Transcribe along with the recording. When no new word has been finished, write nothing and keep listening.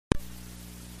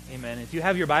Amen. If you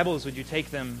have your Bibles, would you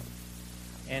take them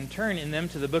and turn in them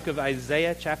to the book of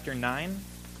Isaiah chapter 9?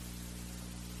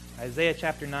 Isaiah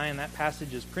chapter 9, that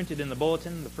passage is printed in the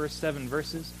bulletin, the first 7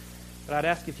 verses. But I'd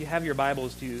ask if you have your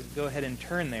Bibles to go ahead and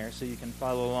turn there so you can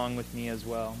follow along with me as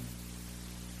well.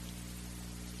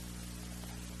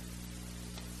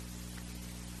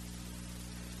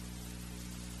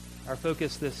 Our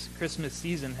focus this Christmas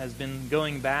season has been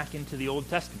going back into the Old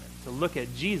Testament to look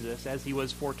at Jesus as he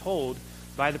was foretold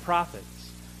by the prophets,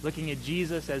 looking at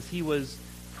Jesus as he was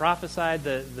prophesied,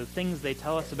 the things they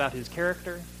tell us about his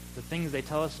character, the things they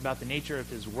tell us about the nature of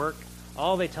his work,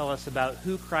 all they tell us about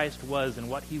who Christ was and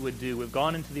what he would do. We've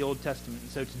gone into the Old Testament, and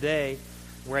so today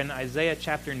we're in Isaiah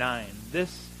chapter 9.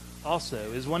 This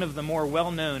also is one of the more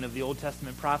well-known of the Old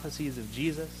Testament prophecies of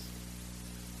Jesus,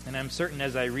 and I'm certain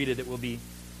as I read it, it will be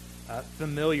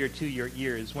familiar to your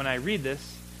ears. When I read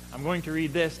this, I'm going to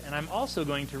read this, and I'm also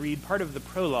going to read part of the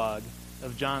prologue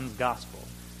of John's Gospel.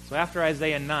 So after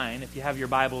Isaiah 9, if you have your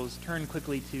Bibles, turn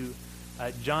quickly to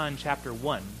John chapter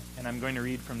 1, and I'm going to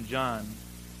read from John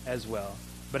as well.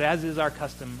 But as is our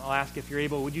custom, I'll ask if you're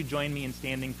able, would you join me in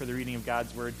standing for the reading of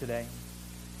God's Word today?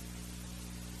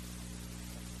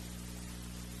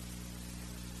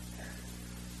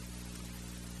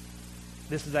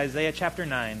 This is Isaiah chapter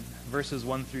 9, verses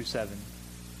 1 through 7.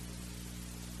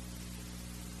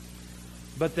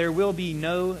 But there will be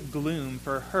no gloom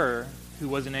for her who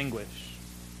was in anguish.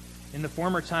 In the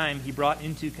former time he brought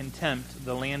into contempt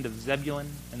the land of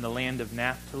Zebulun and the land of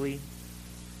Naphtali.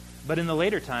 But in the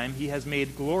later time he has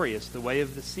made glorious the way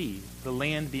of the sea, the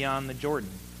land beyond the Jordan,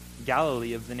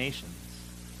 Galilee of the nations.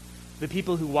 The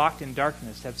people who walked in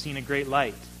darkness have seen a great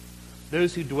light.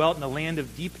 Those who dwelt in a land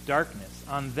of deep darkness,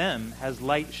 on them has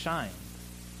light shined.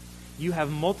 You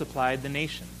have multiplied the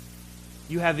nation.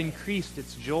 You have increased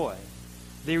its joy.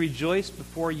 They rejoice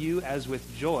before you as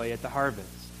with joy at the harvest,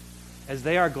 as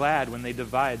they are glad when they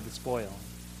divide the spoil.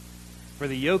 For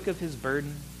the yoke of his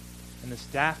burden and the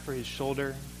staff for his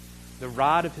shoulder, the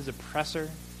rod of his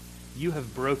oppressor, you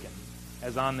have broken,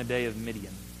 as on the day of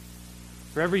Midian.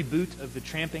 For every boot of the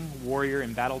tramping warrior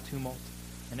in battle tumult,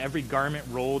 and every garment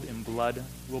rolled in blood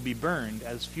will be burned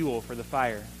as fuel for the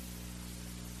fire.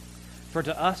 For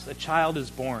to us a child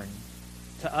is born,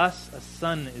 to us a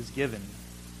son is given,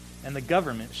 and the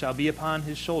government shall be upon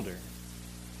his shoulder.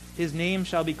 His name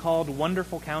shall be called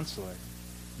Wonderful Counselor,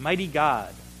 Mighty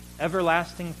God,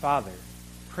 Everlasting Father,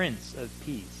 Prince of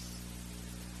Peace.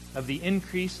 Of the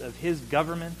increase of his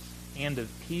government and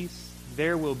of peace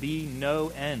there will be no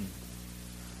end.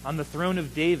 On the throne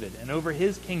of David and over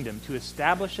his kingdom, to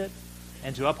establish it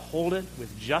and to uphold it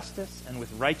with justice and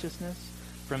with righteousness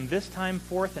from this time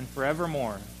forth and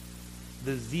forevermore.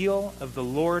 The zeal of the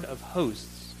Lord of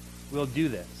hosts will do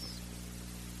this.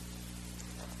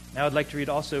 Now I'd like to read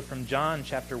also from John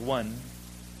chapter 1.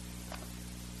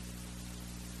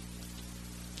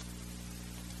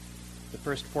 The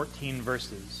first 14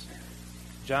 verses.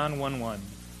 John 1:1.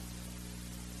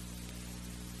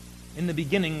 In the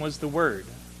beginning was the Word,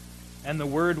 and the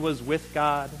Word was with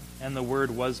God, and the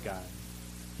Word was God.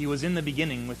 He was in the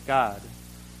beginning with God.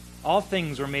 All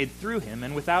things were made through him,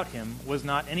 and without him was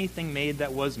not anything made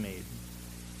that was made.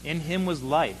 In him was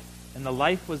life, and the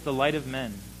life was the light of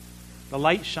men. The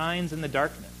light shines in the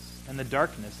darkness, and the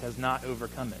darkness has not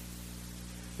overcome it.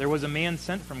 There was a man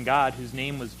sent from God whose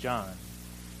name was John.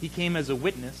 He came as a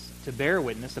witness to bear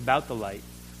witness about the light,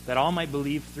 that all might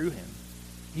believe through him.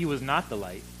 He was not the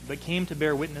light, but came to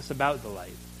bear witness about the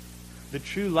light. The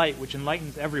true light which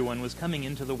enlightens everyone was coming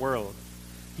into the world.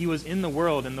 He was in the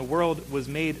world, and the world was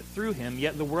made through him,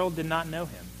 yet the world did not know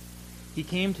him. He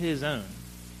came to his own,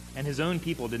 and his own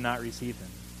people did not receive him.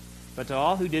 But to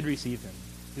all who did receive him,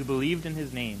 who believed in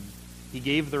his name, he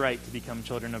gave the right to become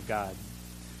children of God,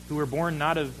 who were born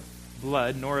not of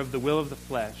blood, nor of the will of the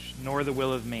flesh, nor the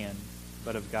will of man,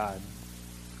 but of God.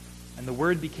 And the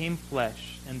Word became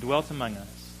flesh and dwelt among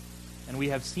us, and we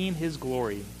have seen his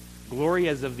glory, glory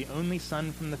as of the only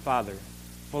Son from the Father,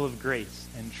 full of grace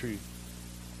and truth.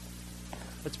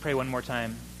 Let's pray one more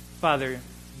time. Father,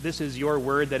 this is your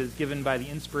word that is given by the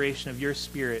inspiration of your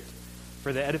Spirit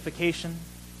for the edification,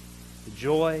 the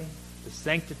joy, the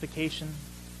sanctification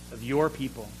of your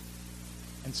people.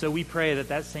 And so we pray that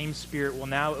that same Spirit will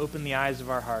now open the eyes of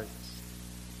our hearts,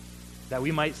 that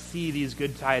we might see these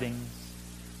good tidings,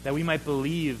 that we might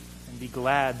believe and be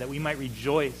glad, that we might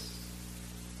rejoice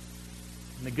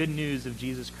in the good news of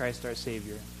Jesus Christ our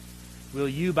Savior. Will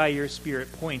you, by your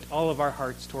Spirit, point all of our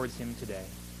hearts towards him today?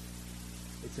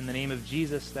 It's in the name of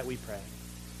Jesus that we pray.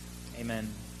 Amen.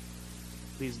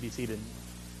 Please be seated.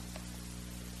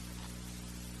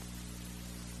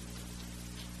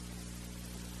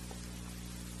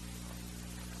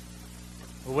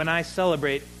 When I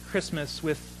celebrate Christmas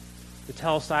with the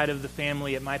Tell side of the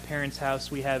family at my parents' house,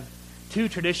 we have two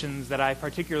traditions that I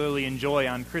particularly enjoy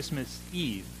on Christmas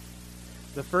Eve.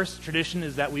 The first tradition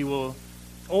is that we will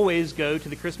always go to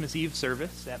the Christmas Eve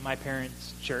service at my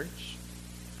parents' church.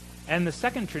 And the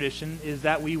second tradition is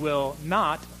that we will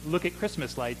not look at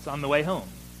Christmas lights on the way home.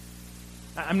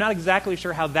 I'm not exactly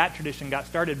sure how that tradition got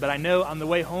started, but I know on the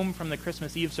way home from the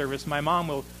Christmas Eve service, my mom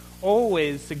will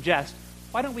always suggest,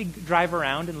 why don't we drive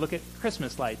around and look at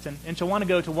Christmas lights? And she'll want to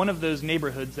go to one of those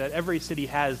neighborhoods that every city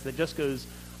has that just goes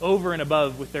over and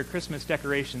above with their Christmas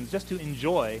decorations just to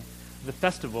enjoy the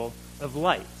festival of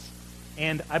lights.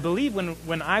 And I believe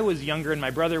when I was younger and my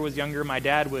brother was younger, my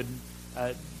dad would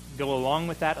go along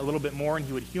with that a little bit more and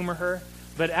he would humor her.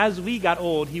 But as we got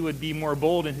old, he would be more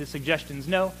bold in his suggestions.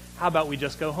 No, how about we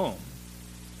just go home?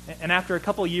 And after a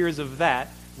couple years of that,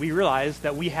 we realized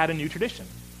that we had a new tradition.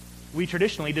 We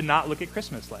traditionally did not look at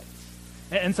Christmas lights.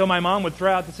 And so my mom would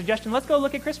throw out the suggestion, let's go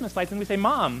look at Christmas lights. And we say,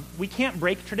 Mom, we can't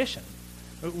break tradition.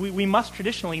 We must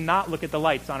traditionally not look at the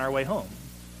lights on our way home.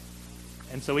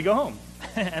 And so we go home.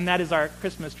 And that is our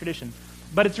Christmas tradition.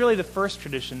 But it's really the first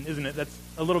tradition, isn't it, that's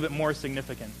a little bit more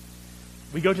significant.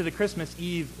 We go to the Christmas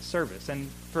Eve service. And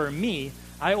for me,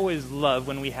 I always love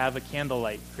when we have a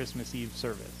candlelight Christmas Eve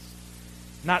service.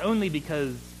 Not only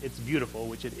because it's beautiful,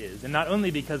 which it is, and not only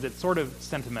because it's sort of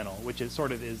sentimental, which it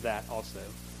sort of is that also,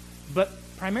 but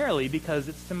primarily because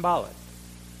it's symbolic.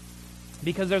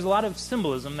 Because there's a lot of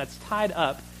symbolism that's tied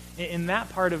up in that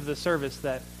part of the service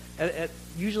that at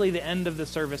usually the end of the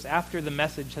service, after the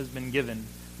message has been given,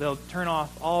 they'll turn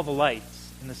off all the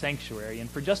lights in the sanctuary, and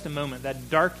for just a moment,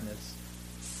 that darkness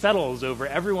settles over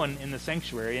everyone in the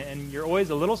sanctuary, and you're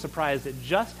always a little surprised at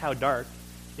just how dark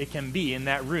it can be in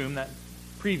that room that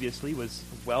previously was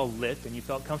well lit and you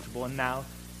felt comfortable, and now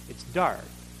it's dark.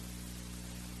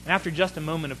 And after just a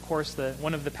moment, of course,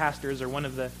 one of the pastors or one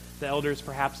of the elders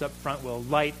perhaps up front will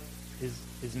light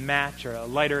his match or a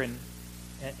lighter, and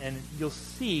you'll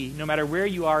see, no matter where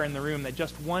you are in the room, that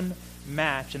just one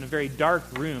match in a very dark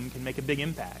room can make a big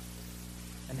impact.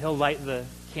 And he'll light the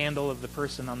candle of the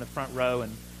person on the front row,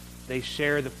 and they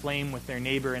share the flame with their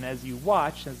neighbor, and as you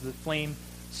watch, as the flame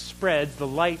spreads, the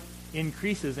light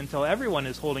increases until everyone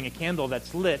is holding a candle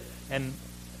that's lit. And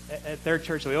at their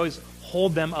church, they always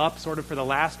hold them up sort of for the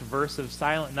last verse of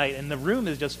Silent Night, and the room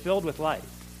is just filled with light.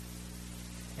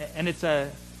 And it's a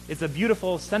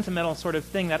beautiful, sentimental sort of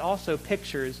thing that also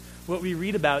pictures what we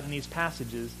read about in these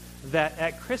passages, that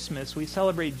at Christmas we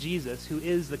celebrate Jesus, who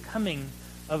is the coming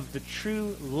of the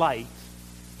true light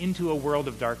into a world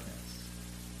of darkness.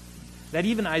 That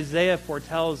even Isaiah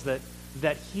foretells that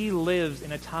he lives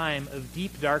in a time of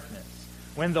deep darkness,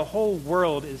 when the whole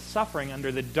world is suffering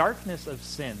under the darkness of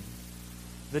sin,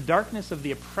 the darkness of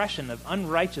the oppression of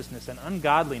unrighteousness and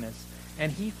ungodliness.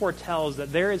 And he foretells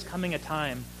that there is coming a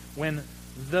time when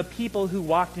the people who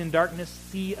walked in darkness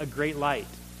see a great light.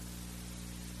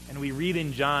 And we read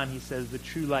in John, he says, the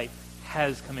true light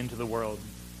has come into the world,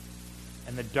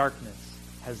 and the darkness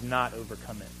has not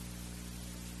overcome it.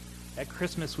 At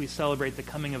Christmas, we celebrate the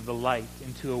coming of the light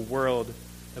into a world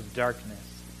of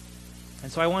darkness.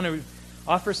 And so I want to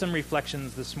offer some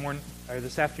reflections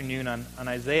this afternoon on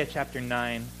Isaiah chapter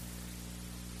 9,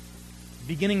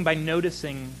 beginning by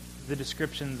noticing the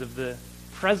descriptions of the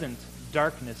present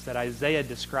darkness that Isaiah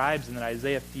describes and that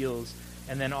Isaiah feels,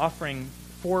 and then offering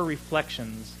 4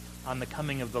 reflections on the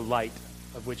coming of the light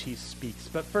of which he speaks.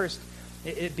 But first,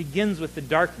 it begins with the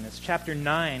darkness. Chapter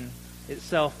 9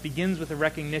 itself begins with a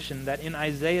recognition that in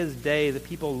Isaiah's day, the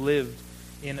people lived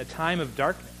in a time of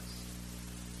darkness.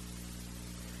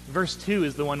 Verse 2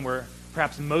 is the one we're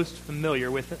perhaps most familiar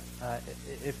with,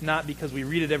 if not because we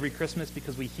read it every Christmas,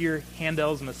 because we hear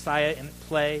Handel's Messiah in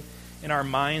play in our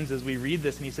minds as we read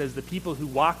this. And he says, the people who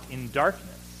walked in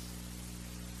darkness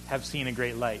have seen a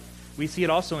great light. We see it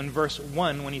also in verse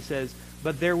 1 when he says,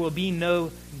 but there will be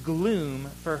no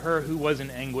gloom for her who was in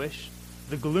anguish.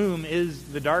 The gloom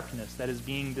is the darkness that is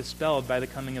being dispelled by the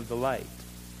coming of the light.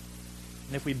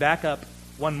 And if we back up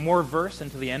one more verse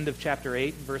into the end of chapter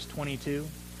 8, verse 22,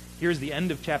 here's the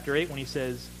end of chapter 8 when he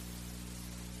says,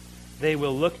 they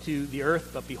will look to the earth,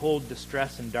 but behold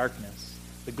distress and darkness,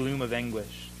 the gloom of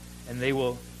anguish, and they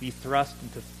will be thrust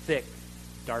into thick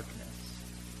darkness.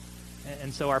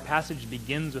 And so our passage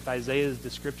begins with Isaiah's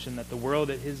description that the world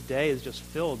at his day is just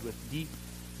filled with deep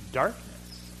darkness.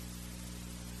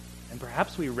 And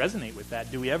perhaps we resonate with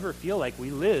that. Do we ever feel like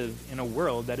we live in a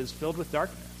world that is filled with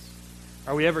darkness?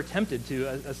 Are we ever tempted to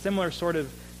a similar sort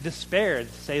of despair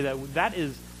to say that that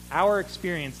is our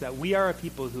experience, that we are a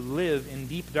people who live in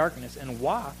deep darkness and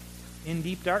walk in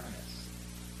deep darkness?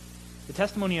 The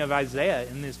testimony of Isaiah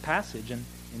in this passage, and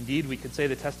indeed we could say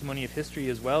the testimony of history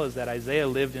as well, is that Isaiah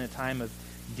lived in a time of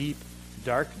deep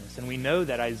darkness. And we know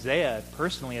that Isaiah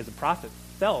personally as a prophet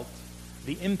felt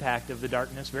the impact of the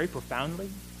darkness very profoundly,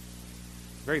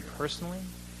 very personally.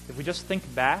 If we just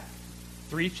think back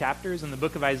 3 chapters in the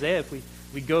book of Isaiah, if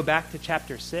we go back to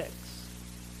chapter 6,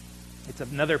 it's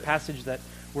another passage that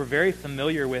we're very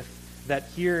familiar with, that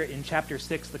here in chapter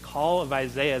 6, the call of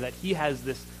Isaiah, that he has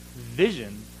this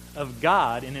vision of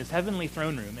God in his heavenly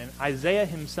throne room. And Isaiah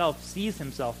himself sees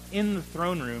himself in the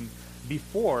throne room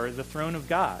before the throne of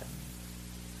God.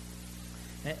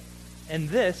 And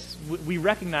this, we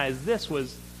recognize this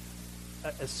was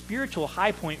a spiritual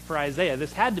high point for Isaiah.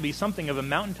 This had to be something of a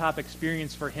mountaintop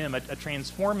experience for him, a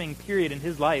transforming period in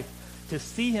his life, to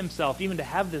see himself, even to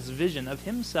have this vision of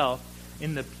himself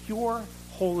in the pure,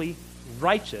 holy,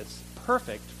 righteous,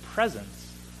 perfect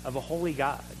presence of a holy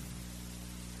God.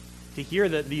 To hear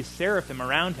that these seraphim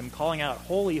around him calling out,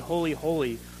 "Holy, holy,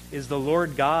 holy is the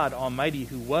Lord God Almighty,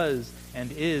 who was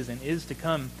and is to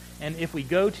come." And if we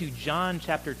go to John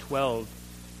chapter 12,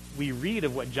 we read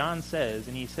of what John says,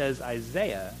 and he says,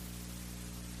 Isaiah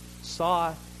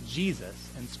saw Jesus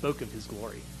and spoke of his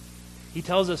glory. He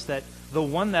tells us that the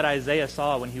one that Isaiah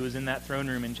saw when he was in that throne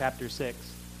room in chapter 6,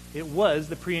 it was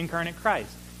the pre-incarnate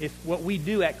Christ. If what we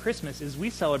do at Christmas is we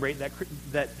celebrate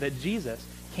that Jesus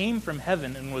came from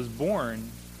heaven and was born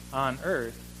on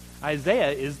earth,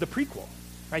 Isaiah is the prequel.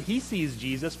 Right? He sees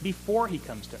Jesus before he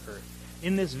comes to earth.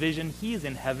 In this vision, he is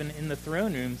in heaven in the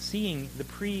throne room, seeing the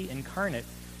pre-incarnate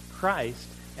Christ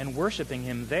and worshiping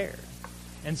him there.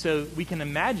 And so we can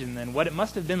imagine then what it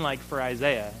must have been like for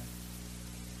Isaiah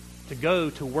to go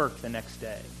to work the next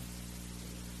day,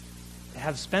 to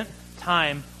have spent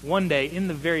time one day in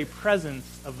the very presence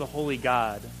of the holy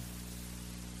God,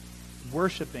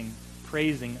 worshiping,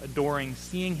 praising, adoring,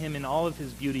 seeing him in all of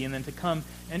his beauty, and then to come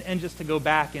and just to go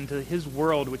back into his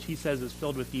world, which he says is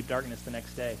filled with deep darkness the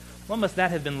next day. What must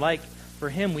that have been like for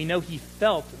him? We know he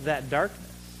felt that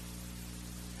darkness.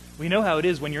 We know how it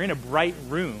is when you're in a bright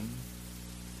room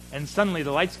and suddenly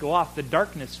the lights go off, the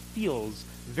darkness feels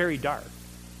very dark.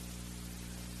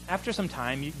 After some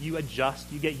time, you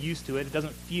adjust, you get used to it. It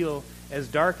doesn't feel as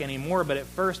dark anymore, but at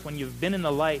first, when you've been in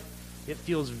the light, it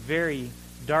feels very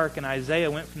dark. And Isaiah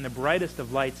went from the brightest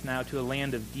of lights now to a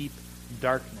land of deep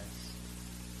darkness.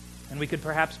 And we could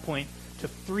perhaps point to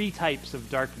 3 types of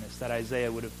darkness that Isaiah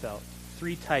would have felt.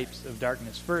 3 types of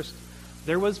darkness. First,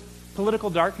 there was political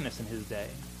darkness in his day.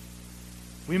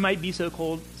 We might be so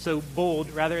bold,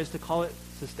 rather, as to call it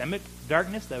systemic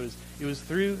darkness. It was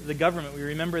through the government. We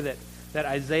remember that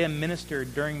Isaiah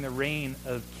ministered during the reign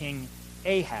of King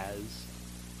Ahaz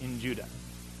in Judah.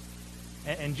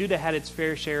 And Judah had its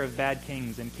fair share of bad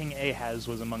kings, and King Ahaz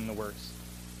was among the worst.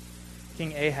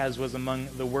 King Ahaz was among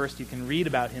the worst. You can read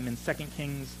about him in 2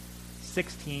 Kings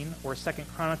 16 or 2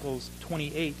 Chronicles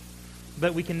 28.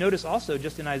 But we can notice also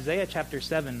just in Isaiah chapter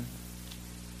 7,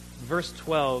 verse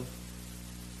 12,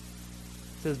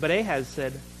 it says, "But Ahaz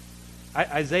said,"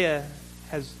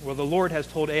 the Lord has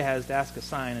told Ahaz to ask a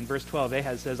sign. In verse 12,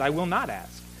 Ahaz says, "I will not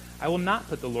ask. I will not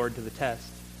put the Lord to the test."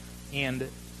 And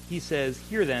he says,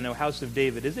 "Hear then, O house of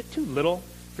David, is it too little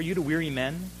for you to weary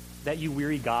men, that you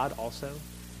weary God also?"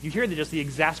 You hear just the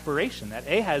exasperation that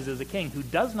Ahaz is a king who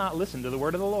does not listen to the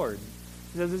word of the Lord.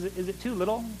 He says, is it too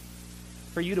little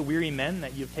for you to weary men,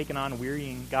 that you've taken on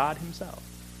wearying God himself?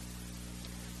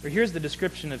 Or here's the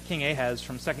description of King Ahaz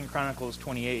from 2 Chronicles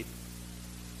 28.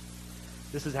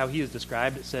 This is how he is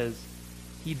described. It says,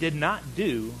 "He did not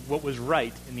do what was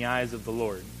right in the eyes of the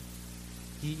Lord.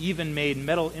 He even made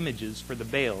metal images for the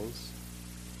Baals.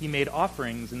 He made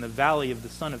offerings in the valley of the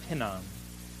son of Hinnom,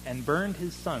 and burned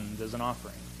his sons as an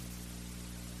offering."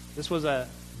 This was a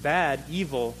bad,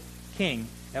 evil king.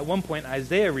 At one point,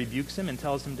 Isaiah rebukes him and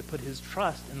tells him to put his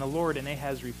trust in the Lord, and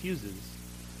Ahaz refuses.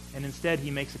 And instead,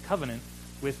 he makes a covenant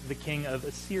with the king of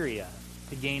Assyria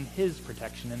to gain his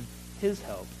protection and his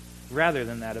help, rather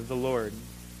than that of the Lord.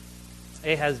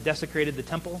 Ahaz desecrated the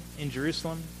temple in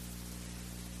Jerusalem.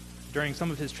 During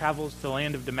some of his travels to the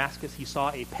land of Damascus, he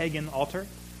saw a pagan altar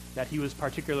that he was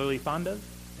particularly fond of.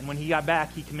 And when he got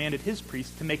back, he commanded his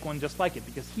priests to make one just like it,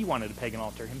 because he wanted a pagan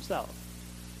altar himself.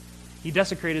 He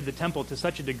desecrated the temple to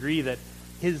such a degree that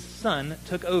his son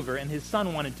took over, and his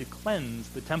son wanted to cleanse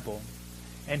the temple.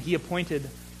 And he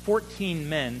appointed 14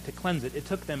 men to cleanse it. It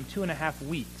took them 2.5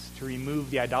 weeks to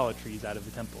remove the idolatries out of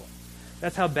the temple.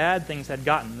 That's how bad things had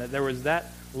gotten, that there was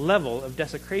that level of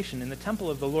desecration in the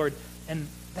temple of the Lord. And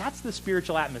that's the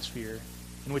spiritual atmosphere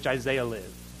in which Isaiah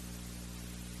lived.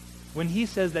 When he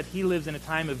says that he lives in a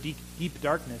time of deep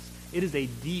darkness, it is a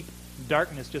deep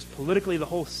darkness. Just politically, the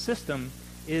whole system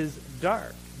is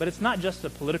dark. But it's not just a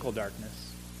political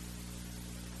darkness.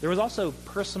 There was also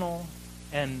personal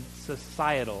and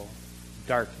societal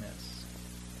darkness.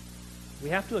 We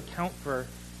have to account for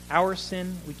our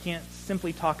sin. We can't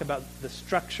simply talk about the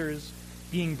structures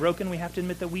being broken. We have to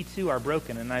admit that we too are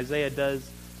broken. And Isaiah does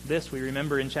this. We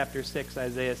remember in chapter 6,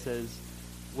 Isaiah says,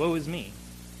 "Woe is me!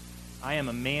 I am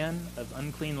a man of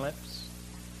unclean lips,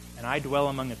 and I dwell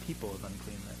among a people of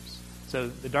unclean lips." So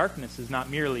the darkness is not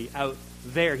merely out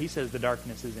there. He says the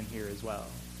darkness is in here as well.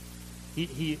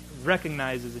 He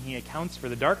recognizes and he accounts for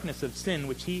the darkness of sin,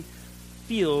 which he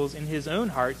feels in his own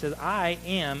heart. Says, "I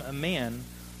am a man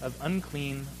of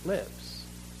unclean lips.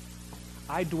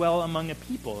 I dwell among a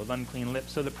people of unclean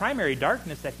lips." So the primary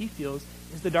darkness that he feels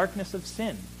is the darkness of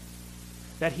sin.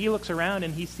 That he looks around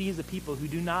and he sees a people who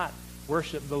do not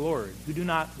worship the Lord, who do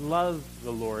not love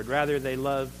the Lord. Rather, they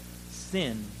love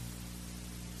sin.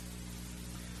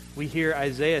 We hear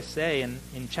Isaiah say in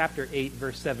chapter 8,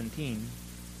 verse 17,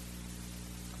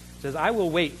 it says, "I will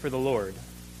wait for the Lord,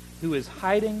 who is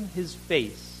hiding his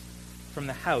face from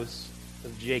the house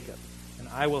of Jacob, and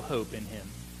I will hope in him."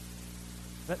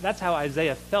 That's how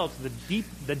Isaiah felt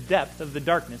the depth of the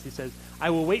darkness. He says, "I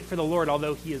will wait for the Lord,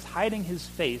 although he is hiding his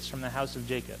face from the house of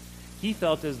Jacob." He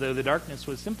felt as though the darkness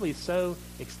was simply so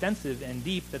extensive and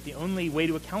deep that the only way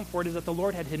to account for it is that the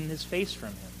Lord had hidden his face from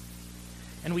him.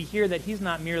 And we hear that he's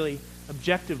not merely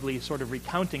objectively sort of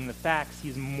recounting the facts,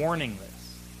 he's mourning this.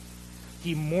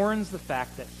 He mourns the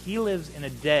fact that he lives in a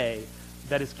day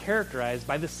that is characterized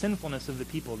by the sinfulness of the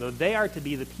people. Though they are to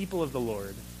be the people of the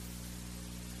Lord,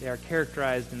 they are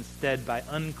characterized instead by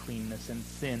uncleanness and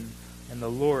sin, and the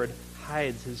Lord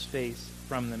hides his face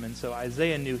from them. And so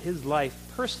Isaiah knew his life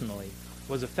personally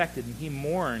was affected, and he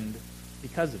mourned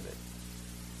because of it.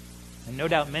 And no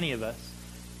doubt many of us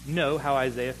know how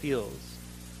Isaiah feels.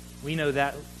 We know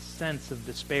that sense of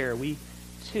despair. We,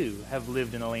 too, have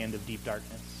lived in a land of deep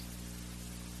darkness.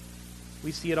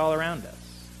 We see it all around us.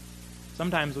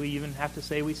 Sometimes we even have to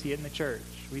say we see it in the church.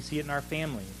 We see it in our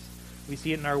families. We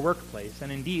see it in our workplace.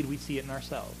 And indeed, we see it in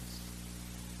ourselves.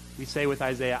 We say with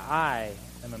Isaiah, "I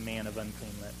am a man of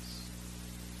unclean lips.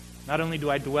 Not only do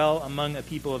I dwell among a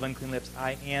people of unclean lips,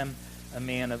 I am a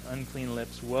man of unclean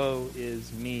lips. Woe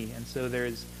is me." And so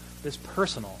there's this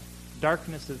personal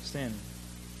darkness of sin.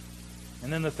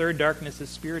 And then the third darkness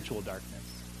is spiritual darkness.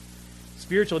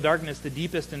 Spiritual darkness, the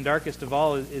deepest and darkest of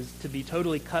all, is to be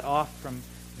totally cut off from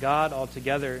God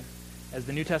altogether. As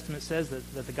the New Testament says,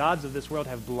 that the gods of this world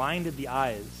have blinded the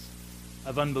eyes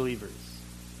of unbelievers.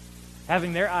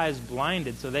 Having their eyes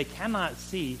blinded so they cannot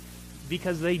see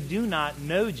because they do not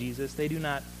know Jesus, they do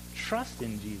not trust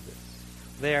in Jesus.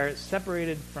 They are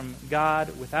separated from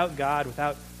God,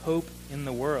 without hope in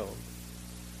the world.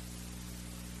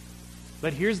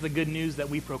 But here's the good news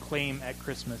that we proclaim at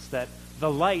Christmas, that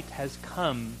the light has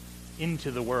come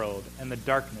into the world and the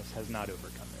darkness has not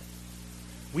overcome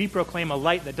it. We proclaim a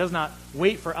light that does not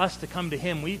wait for us to come to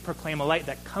him. We proclaim a light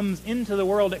that comes into the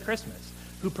world at Christmas,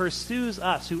 who pursues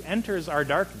us, who enters our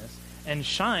darkness and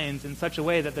shines in such a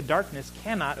way that the darkness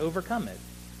cannot overcome it.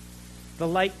 The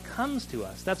light comes to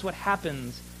us. That's what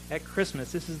happens at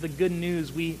Christmas. This is the good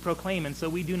news we proclaim, and so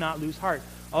we do not lose heart.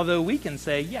 Although we can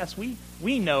say, yes, we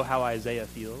know how Isaiah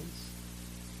feels.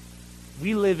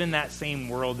 We live in that same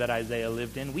world that Isaiah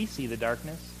lived in. We see the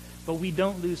darkness, but we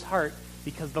don't lose heart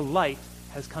because the light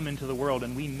has come into the world,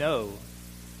 and we know,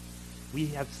 we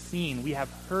have seen, we have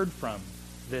heard from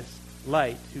this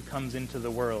light who comes into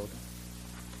the world.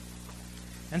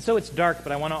 And so it's dark,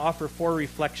 but I want to offer 4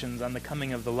 reflections on the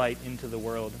coming of the light into the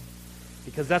world,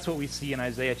 because that's what we see in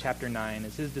Isaiah chapter 9,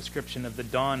 is his description of the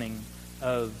dawning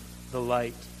of the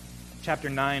light. Chapter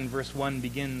 9, verse 1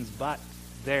 begins, "But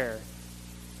there."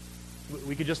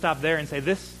 We could just stop there and say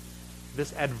this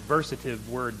adversative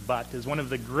word, "but," is one of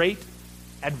the great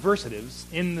adversatives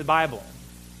in the Bible.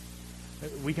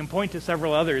 We can point to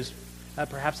several others,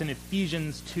 perhaps in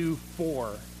Ephesians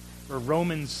 2:4, or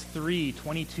Romans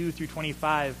 3:22 through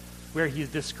 25, where he's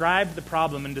described the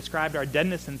problem and described our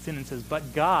deadness and sin and says,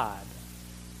 "But God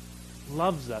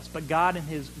loves us," but God in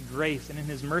his grace and in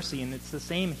his mercy. And it's the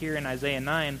same here in Isaiah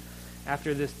 9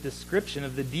 after this description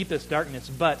of the deepest darkness.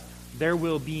 "But there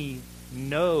will be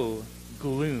no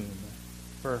gloom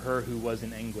for her who was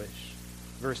in anguish."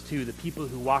 Verse 2, "The people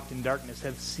who walked in darkness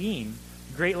have seen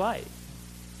great light."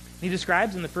 He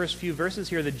describes in the first few verses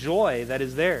here the joy that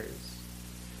is theirs.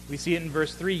 We see it in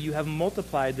verse 3, "You have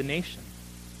multiplied the nation.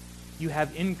 You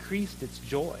have increased its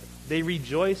joy. They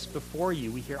rejoice before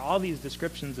you." We hear all these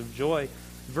descriptions of joy.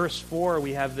 Verse 4,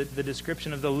 we have the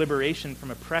description of the liberation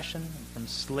from oppression and from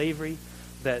slavery,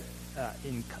 that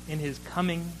in his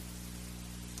coming,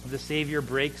 the Savior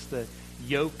breaks the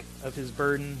yoke of his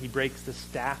burden. He breaks the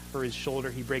staff for his shoulder.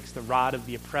 He breaks the rod of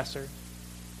the oppressor,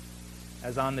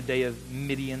 as on the day of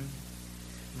Midian.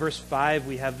 Verse 5,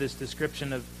 we have this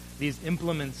description of these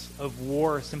implements of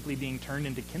war simply being turned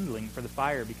into kindling for the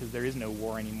fire because there is no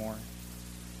war anymore.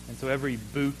 And so every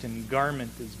boot and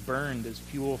garment is burned as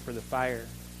fuel for the fire.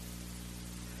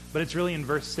 But it's really in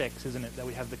verse 6, isn't it, that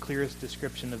we have the clearest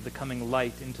description of the coming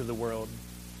light into the world.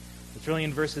 It's really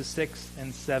in verses 6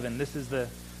 and 7. This is the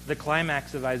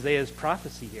climax of Isaiah's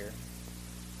prophecy here.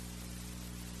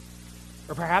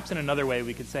 Or perhaps in another way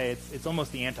we could say it's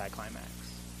almost the anticlimax.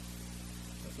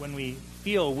 When we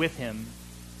feel with him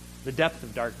the depth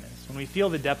of darkness, when we feel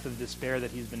the depth of despair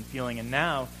that he's been feeling, and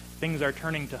now things are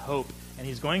turning to hope, and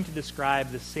he's going to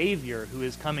describe the Savior who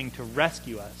is coming to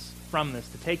rescue us from this,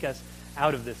 to take us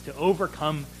out of this, to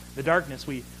overcome the darkness.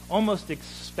 We almost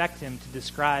expect him to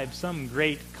describe some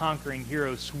great conquering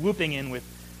hero swooping in with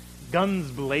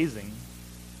guns blazing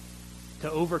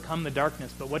to overcome the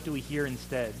darkness. But what do we hear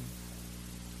instead?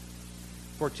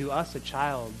 For to us a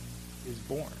child is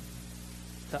born.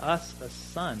 To us a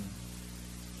son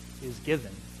is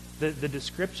given. The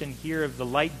description here of the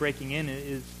light breaking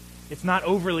in it's not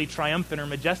overly triumphant or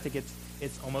majestic.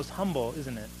 It's almost humble,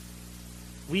 isn't it?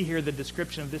 We hear the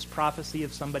description of this prophecy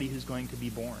of somebody who's going to be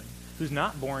born, who's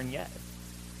not born yet,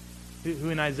 who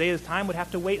in Isaiah's time would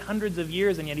have to wait hundreds of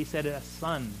years, and yet he said a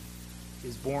son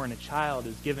is born, a child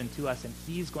is given to us, and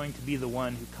he's going to be the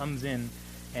one who comes in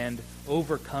and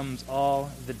overcomes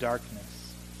all the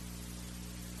darkness.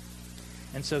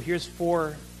 And so here's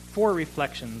four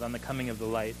reflections on the coming of the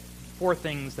light, four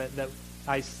things that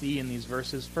I see in these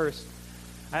verses. First,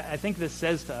 I think this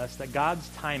says to us that God's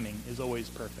timing is always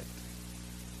perfect.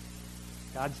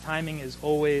 God's timing is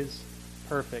always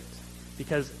perfect.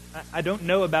 Because I don't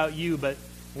know about you, but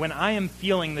when I am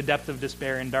feeling the depth of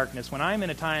despair and darkness, when I'm in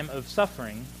a time of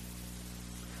suffering,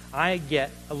 I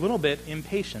get a little bit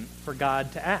impatient for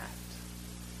God to act.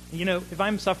 You know, if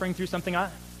I'm suffering through something,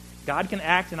 God can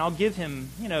act and I'll give him,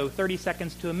 30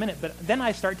 seconds to a minute, but then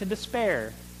I start to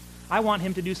despair. I want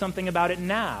him to do something about it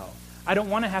now. I don't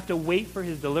want to have to wait for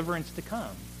his deliverance to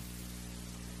come.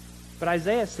 But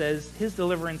Isaiah says his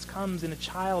deliverance comes in a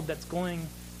child that's going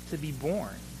to be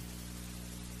born.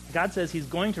 God says he's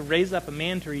going to raise up a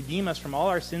man to redeem us from all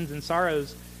our sins and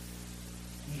sorrows.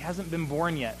 He hasn't been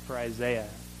born yet for Isaiah.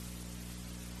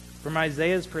 From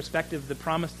Isaiah's perspective, the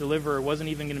promised deliverer wasn't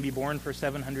even going to be born for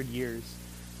 700 years.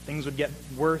 Things would get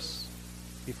worse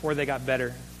before they got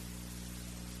better.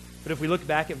 But if we look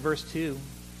back at verse 2,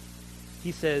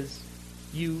 he says,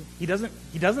 he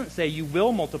doesn't say you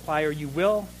will multiply or you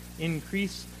will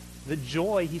increase the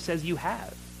joy. He says you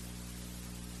have.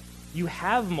 You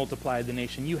have multiplied the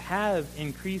nation. You have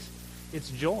increased its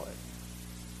joy.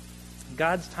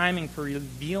 God's timing for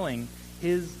revealing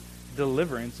his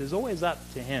deliverance is always up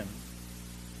to him.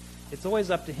 It's always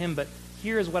up to him, but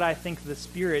here's what I think the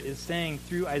Spirit is saying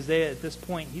through Isaiah at this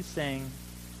point. He's saying,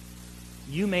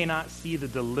 you may not see the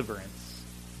deliverance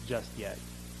just yet.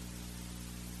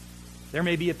 There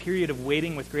may be a period of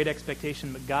waiting with great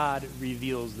expectation, but God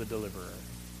reveals the deliverer.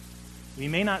 We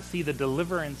may not see the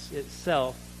deliverance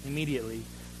itself immediately,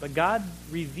 but God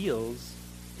reveals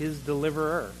his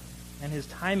deliverer, and his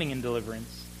timing in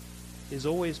deliverance is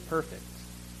always perfect.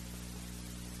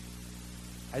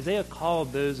 Isaiah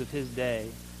called those of his day,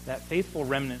 that faithful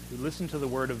remnant who listened to the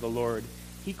word of the Lord,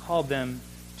 he called them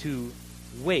to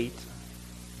wait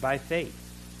by faith.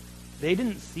 They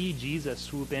didn't see Jesus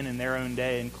swoop in their own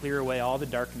day and clear away all the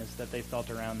darkness that they felt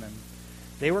around them.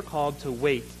 They were called to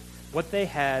wait. What they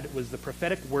had was the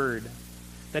prophetic word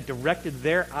that directed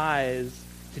their eyes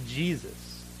to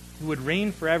Jesus, who would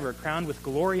reign forever, crowned with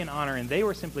glory and honor, and they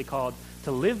were simply called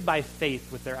to live by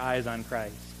faith with their eyes on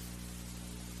Christ.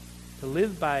 To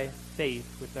live by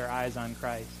faith with their eyes on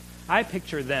Christ. I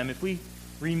picture them, if we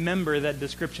remember that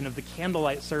description of the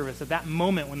candlelight service, at that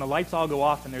moment when the lights all go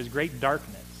off and there's great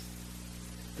darkness,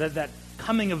 that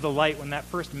coming of the light when that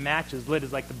first match is lit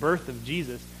is like the birth of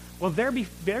Jesus. Well, they're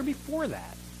before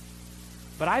that.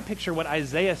 But I picture what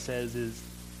Isaiah says is,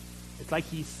 it's like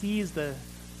he sees the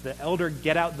elder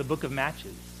get out the book of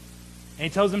matches. And he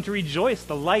tells them to rejoice.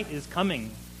 The light is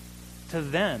coming to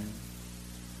them.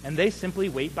 And they simply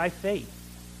wait by faith.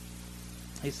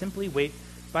 They simply wait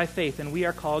by faith. And we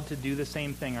are called to do the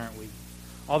same thing, aren't we?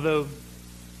 Although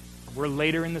we're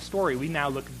later in the story, we now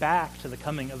look back to the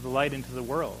coming of the light into the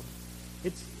world.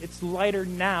 It's lighter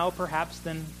now, perhaps,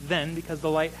 than then, because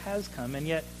the light has come. And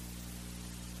yet,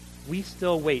 we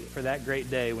still wait for that great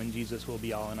day when Jesus will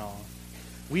be all in all.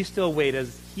 We still wait,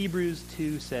 as Hebrews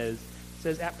 2 says,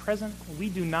 at present, we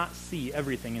do not see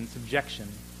everything in subjection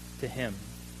to him.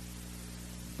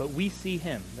 But we see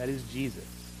him, that is Jesus,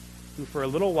 who for a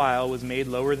little while was made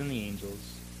lower than the angels,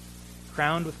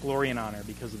 crowned with glory and honor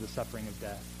because of the suffering of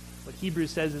death. What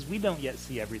Hebrews says is we don't yet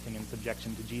see everything in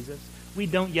subjection to Jesus. We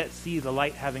don't yet see the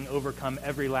light having overcome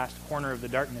every last corner of the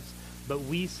darkness, but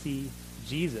we see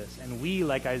Jesus. And we,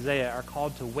 like Isaiah, are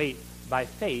called to wait by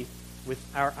faith with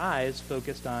our eyes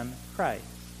focused on Christ.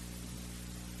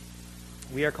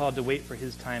 We are called to wait for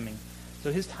his timing.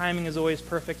 So his timing is always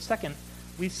perfect. Second,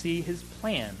 we see his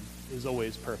plan is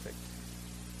always perfect.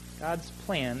 God's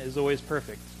plan is always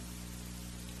perfect.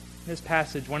 In this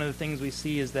passage, one of the things we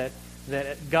see is that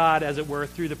God, as it were,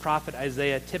 through the prophet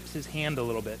Isaiah, tips his hand a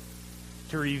little bit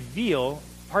to reveal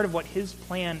part of what his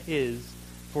plan is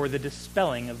for the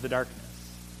dispelling of the darkness.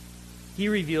 He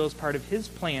reveals part of his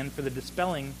plan for the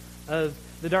dispelling of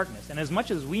the darkness. And as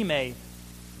much as we may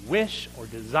wish or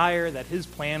desire that his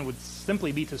plan would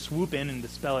simply be to swoop in and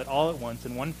dispel it all at once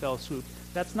in one fell swoop,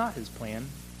 that's not his plan.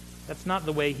 That's not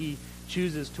the way he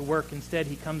chooses to work. Instead,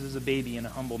 he comes as a baby in a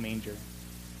humble manger.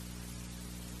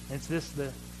 And it's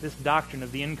this doctrine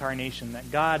of the incarnation,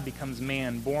 that God becomes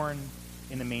man, born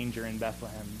in a manger in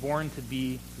Bethlehem, born to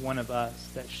be one of us,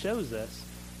 that shows us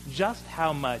just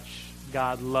how much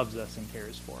God loves us and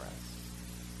cares for us.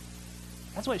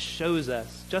 That's what shows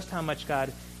us just how much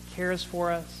God cares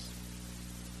for us,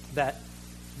 that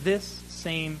this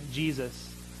same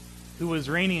Jesus, who was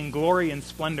reigning in glory and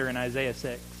splendor in Isaiah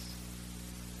 6,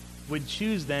 would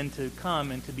choose then to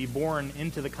come and to be born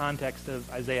into the context of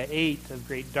Isaiah 8, of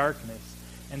great darkness,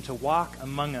 and to walk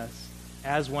among us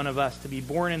as one of us, to be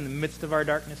born in the midst of our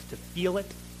darkness, to feel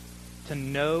it, to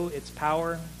know its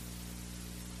power. And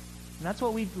that's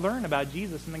what we learn about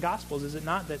Jesus in the Gospels, is it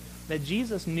not? That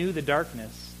Jesus knew the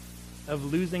darkness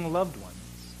of losing loved ones,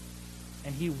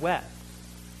 and he wept.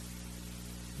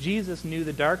 Jesus knew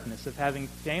the darkness of having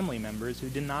family members who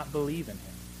did not believe in him.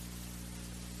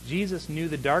 Jesus knew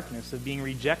the darkness of being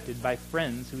rejected by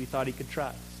friends who he thought he could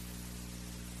trust.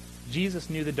 Jesus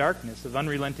knew the darkness of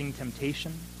unrelenting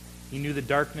temptation. He knew the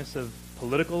darkness of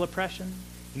political oppression.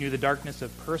 He knew the darkness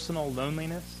of personal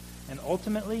loneliness. And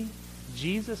ultimately,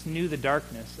 Jesus knew the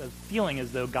darkness of feeling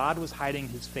as though God was hiding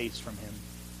his face from him.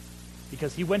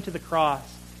 Because he went to the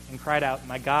cross and cried out,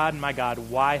 my God,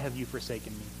 why have you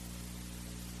forsaken me?"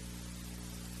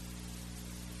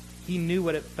 He knew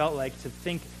what it felt like to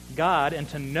think God and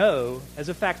to know as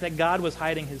a fact that God was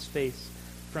hiding his face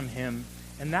from him.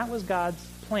 And that was God's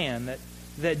plan,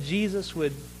 that Jesus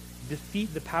would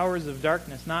defeat the powers of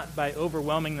darkness, not by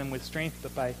overwhelming them with strength,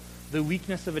 but by the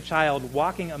weakness of a child,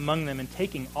 walking among them and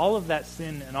taking all of that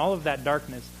sin and all of that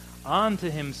darkness onto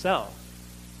himself,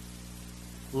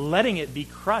 letting it be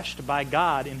crushed by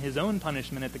God in his own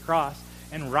punishment at the cross,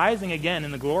 and rising again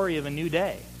in the glory of a new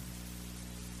day.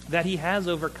 That he has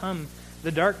overcome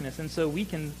the darkness. And so we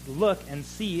can look and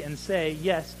see and say,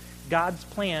 yes, God's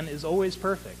plan is always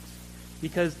perfect.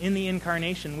 Because in the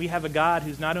incarnation, we have a God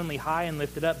who's not only high and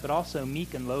lifted up, but also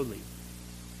meek and lowly,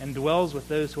 and dwells with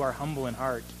those who are humble in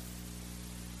heart.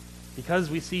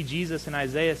 Because we see Jesus in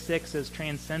Isaiah 6 as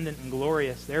transcendent and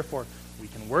glorious, therefore we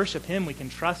can worship him, we can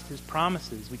trust his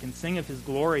promises, we can sing of his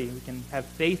glory, we can have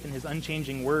faith in his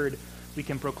unchanging word, we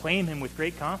can proclaim him with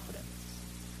great confidence.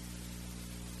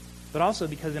 But also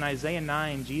because in Isaiah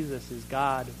 9, Jesus is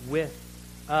God with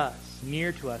us,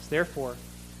 near to us. Therefore,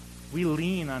 we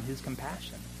lean on his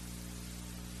compassion.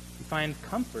 We find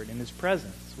comfort in his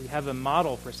presence. We have a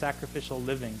model for sacrificial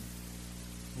living.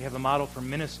 We have a model for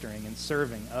ministering and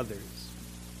serving others.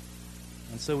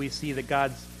 And so we see that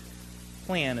God's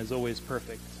plan is always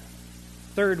perfect.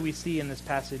 Third, we see in this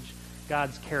passage,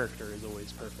 God's character is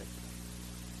always perfect.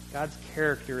 God's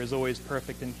character is always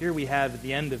perfect. And here we have at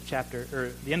the end of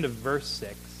the end of verse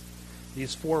 6,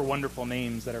 these four wonderful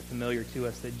names that are familiar to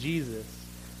us, that Jesus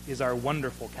is our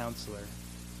wonderful counselor,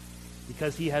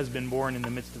 because he has been born in the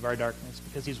midst of our darkness,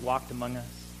 because he's walked among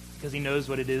us, because he knows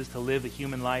what it is to live a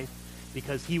human life,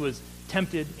 because he was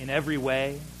tempted in every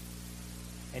way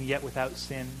and yet without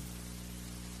sin,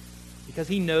 because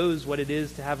he knows what it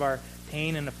is to have our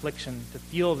pain and affliction, to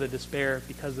feel the despair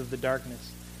because of the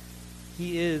darkness.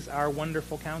 He is our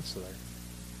wonderful counselor.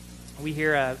 We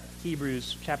hear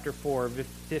Hebrews chapter 4,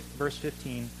 verse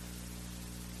 15.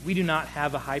 We do not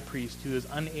have a high priest who is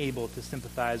unable to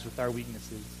sympathize with our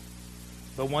weaknesses,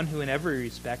 but one who in every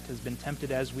respect has been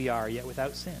tempted as we are, yet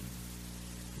without sin.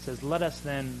 It says, let us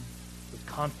then, with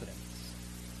confidence,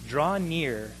 draw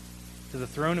near to the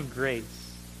throne of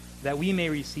grace, that we may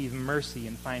receive mercy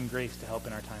and find grace to help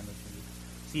in our time of need.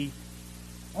 See,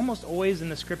 almost always in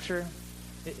the Scripture,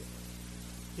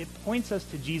 it points us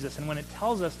to Jesus, and when it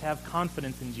tells us to have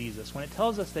confidence in Jesus, when it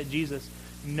tells us that Jesus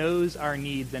knows our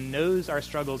needs and knows our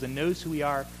struggles and knows who we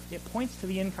are, it points to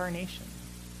the incarnation.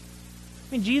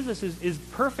 I mean, Jesus is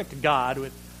perfect God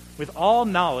with all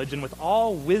knowledge and with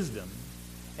all wisdom,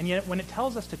 and yet when it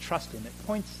tells us to trust him, it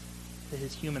points to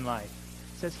his human life.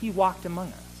 It says he walked among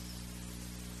us.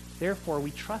 Therefore,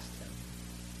 we trust him.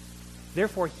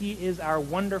 Therefore, he is our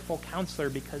wonderful counselor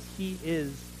because he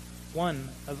is one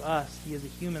of us. He is a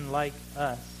human like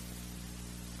us.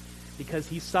 Because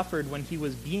he suffered when he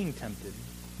was being tempted,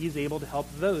 he is able to help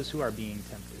those who are being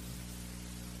tempted.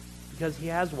 Because he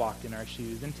has walked in our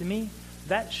shoes. And to me,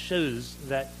 that shows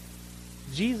that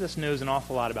Jesus knows an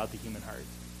awful lot about the human heart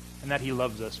and that he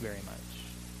loves us very much.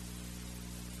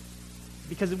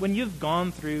 Because when you've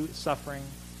gone through suffering,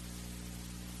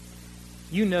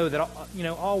 you know that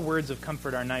all words of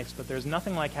comfort are nice, but there's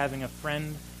nothing like having a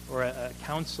friend or a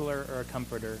counselor or a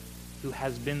comforter who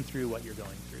has been through what you're going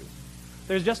through.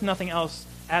 There's just nothing else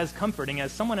as comforting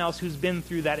as someone else who's been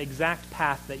through that exact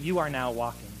path that you are now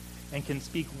walking and can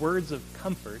speak words of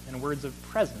comfort and words of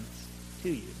presence to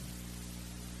you.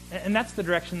 And that's the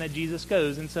direction that Jesus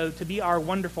goes. And so to be our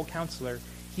wonderful counselor,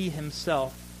 he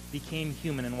himself became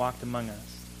human and walked among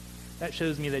us. That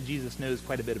shows me that Jesus knows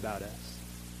quite a bit about us.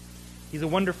 He's a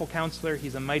wonderful counselor.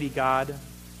 He's a mighty God.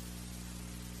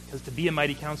 Because to be a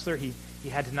mighty counselor, he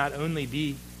had to not only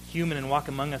be human and walk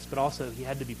among us, but also he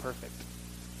had to be perfect.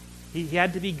 He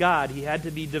had to be God. He had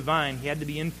to be divine. He had to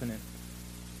be infinite.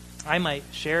 I might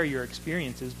share your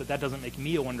experiences, but that doesn't make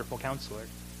me a wonderful counselor.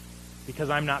 Because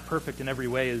I'm not perfect in every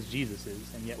way as Jesus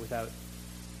is, and yet without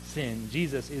sin.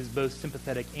 Jesus is both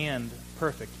sympathetic and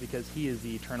perfect because he is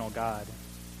the eternal God.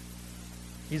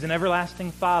 He's an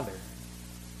everlasting Father.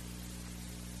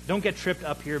 Don't get tripped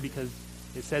up here because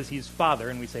it says he's Father,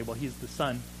 and we say, well, he's the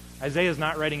Son. Isaiah is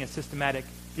not writing a systematic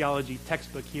theology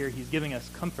textbook here. He's giving us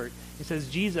comfort. He says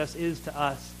Jesus is to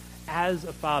us as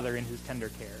a father in his tender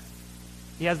care.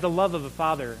 He has the love of a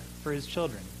father for his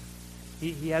children.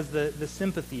 He has the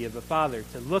sympathy of a father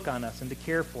to look on us and to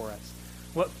care for us.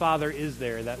 What father is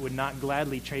there that would not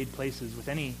gladly trade places with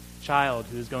any child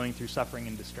who is going through suffering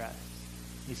and distress?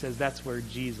 He says that's where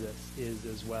Jesus is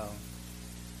as well.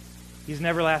 He's an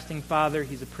everlasting Father.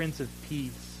 He's a Prince of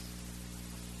Peace.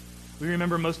 We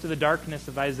remember most of the darkness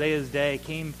of Isaiah's day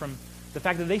came from the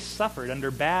fact that they suffered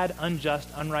under bad, unjust,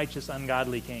 unrighteous,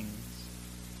 ungodly kings.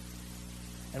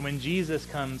 And when Jesus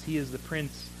comes, he is the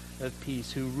Prince of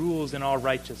Peace who rules in all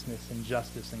righteousness and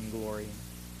justice and glory.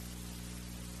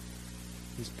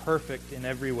 He's perfect in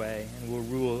every way and will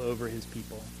rule over his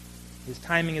people. His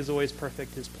timing is always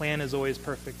perfect. His plan is always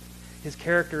perfect. His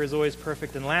character is always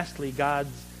perfect. And lastly,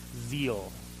 God's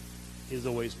zeal is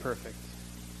always perfect.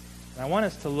 And I want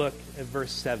us to look at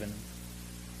verse 7.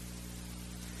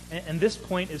 And this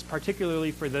point is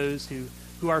particularly for those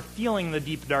who are feeling the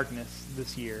deep darkness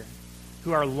this year,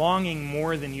 who are longing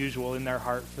more than usual in their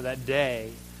heart for that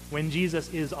day when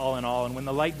Jesus is all in all and when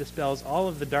the light dispels all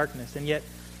of the darkness, and yet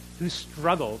who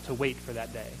struggle to wait for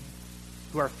that day,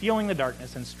 who are feeling the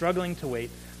darkness and struggling to wait.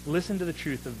 Listen to the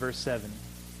truth of verse 7.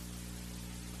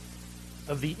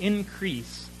 Of the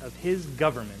increase of his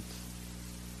government,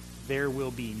 there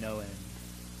will be no end.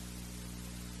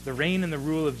 The reign and the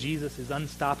rule of Jesus is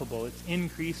unstoppable. Its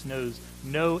increase knows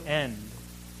no end.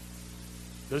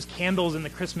 Those candles in the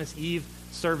Christmas Eve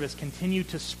service continue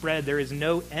to spread. There is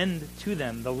no end to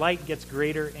them. The light gets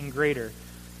greater and greater.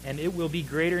 And it will be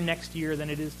greater next year than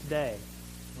it is today,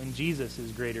 when Jesus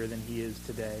is greater than he is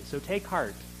today. So take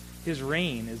heart. His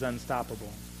reign is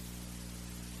unstoppable.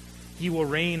 He will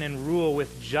reign and rule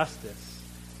with justice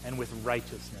and with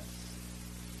righteousness.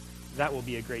 That will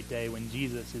be a great day when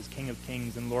Jesus is King of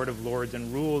Kings and Lord of Lords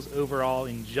and rules over all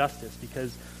in justice,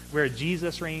 because where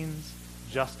Jesus reigns,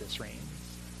 justice reigns.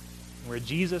 Where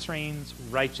Jesus reigns,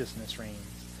 righteousness reigns.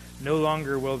 No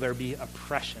longer will there be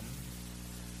oppression.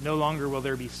 No longer will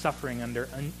there be suffering under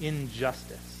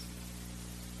injustice.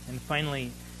 And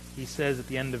finally, he says at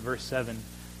the end of verse 7,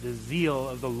 the zeal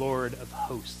of the Lord of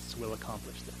hosts will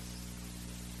accomplish this.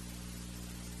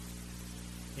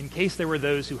 In case there were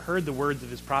those who heard the words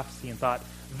of his prophecy and thought,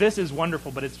 this is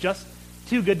wonderful, but it's just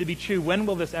too good to be true. When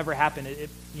will this ever happen?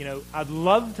 I'd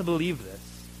love to believe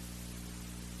this,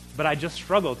 but I just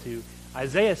struggle to.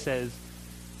 Isaiah says,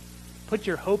 put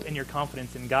your hope and your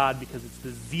confidence in God, because it's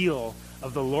the zeal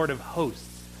of the Lord of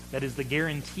hosts that is the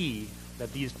guarantee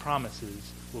that these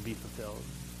promises will be fulfilled.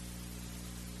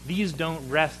 These don't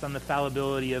rest on the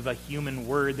fallibility of a human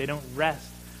word. They don't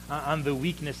rest on the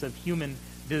weakness of human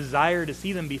desire to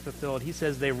see them be fulfilled. He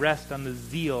says they rest on the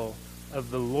zeal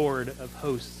of the Lord of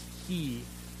hosts. He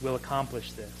will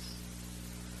accomplish this.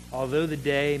 Although the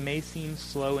day may seem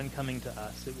slow in coming to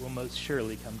us, it will most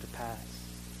surely come to pass.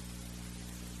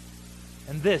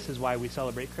 And this is why we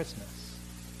celebrate Christmas.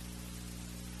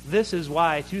 This is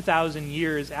why 2,000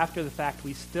 years after the fact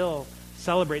we still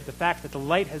celebrate the fact that the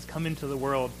light has come into the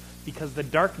world, because the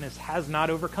darkness has not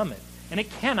overcome it. And it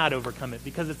cannot overcome it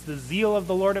because it's the zeal of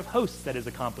the Lord of hosts that is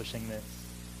accomplishing this.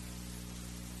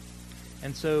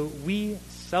 And so we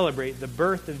celebrate the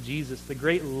birth of Jesus, the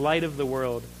great light of the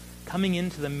world, coming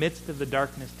into the midst of the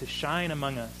darkness to shine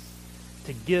among us,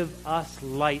 to give us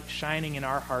light shining in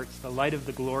our hearts, the light of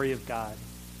the glory of God.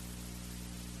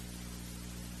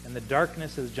 And the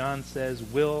darkness, as John says,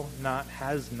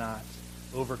 has not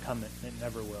overcome it, and it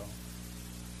never will.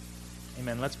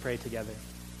 Amen. Let's pray together.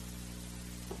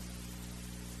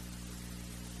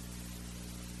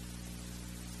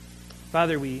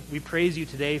 Father, we praise you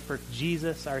today for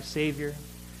Jesus, our Savior.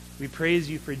 We praise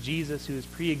you for Jesus, who is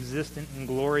pre-existent in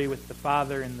glory with the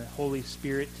Father and the Holy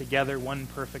Spirit together, one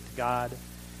perfect God,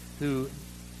 who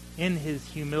in his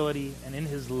humility and in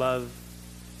his love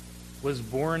was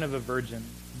born of a virgin,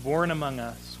 born among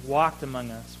us, walked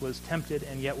among us, was tempted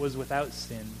and yet was without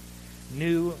sin,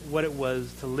 knew what it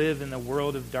was to live in the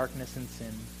world of darkness and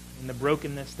sin, in the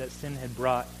brokenness that sin had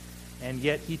brought, and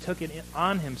yet he took it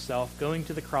on himself, going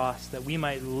to the cross, that we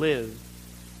might live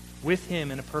with him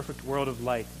in a perfect world of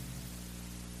light.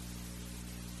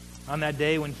 On that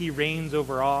day when he reigns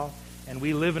over all, and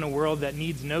we live in a world that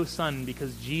needs no sun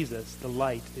because Jesus, the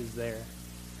light, is there.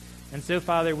 And so,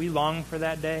 Father, we long for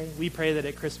that day. We pray that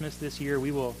at Christmas this year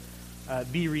we will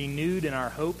be renewed in our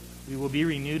hope. We will be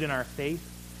renewed in our faith.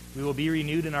 We will be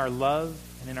renewed in our love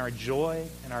and in our joy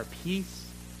and our peace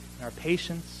and our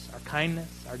patience, our kindness,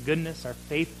 our goodness, our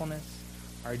faithfulness,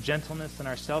 our gentleness, and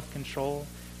our self-control,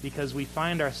 because we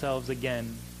find ourselves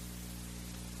again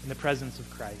in the presence of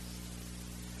Christ.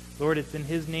 Lord, it's in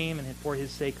his name and for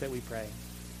his sake that we pray.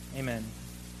 Amen.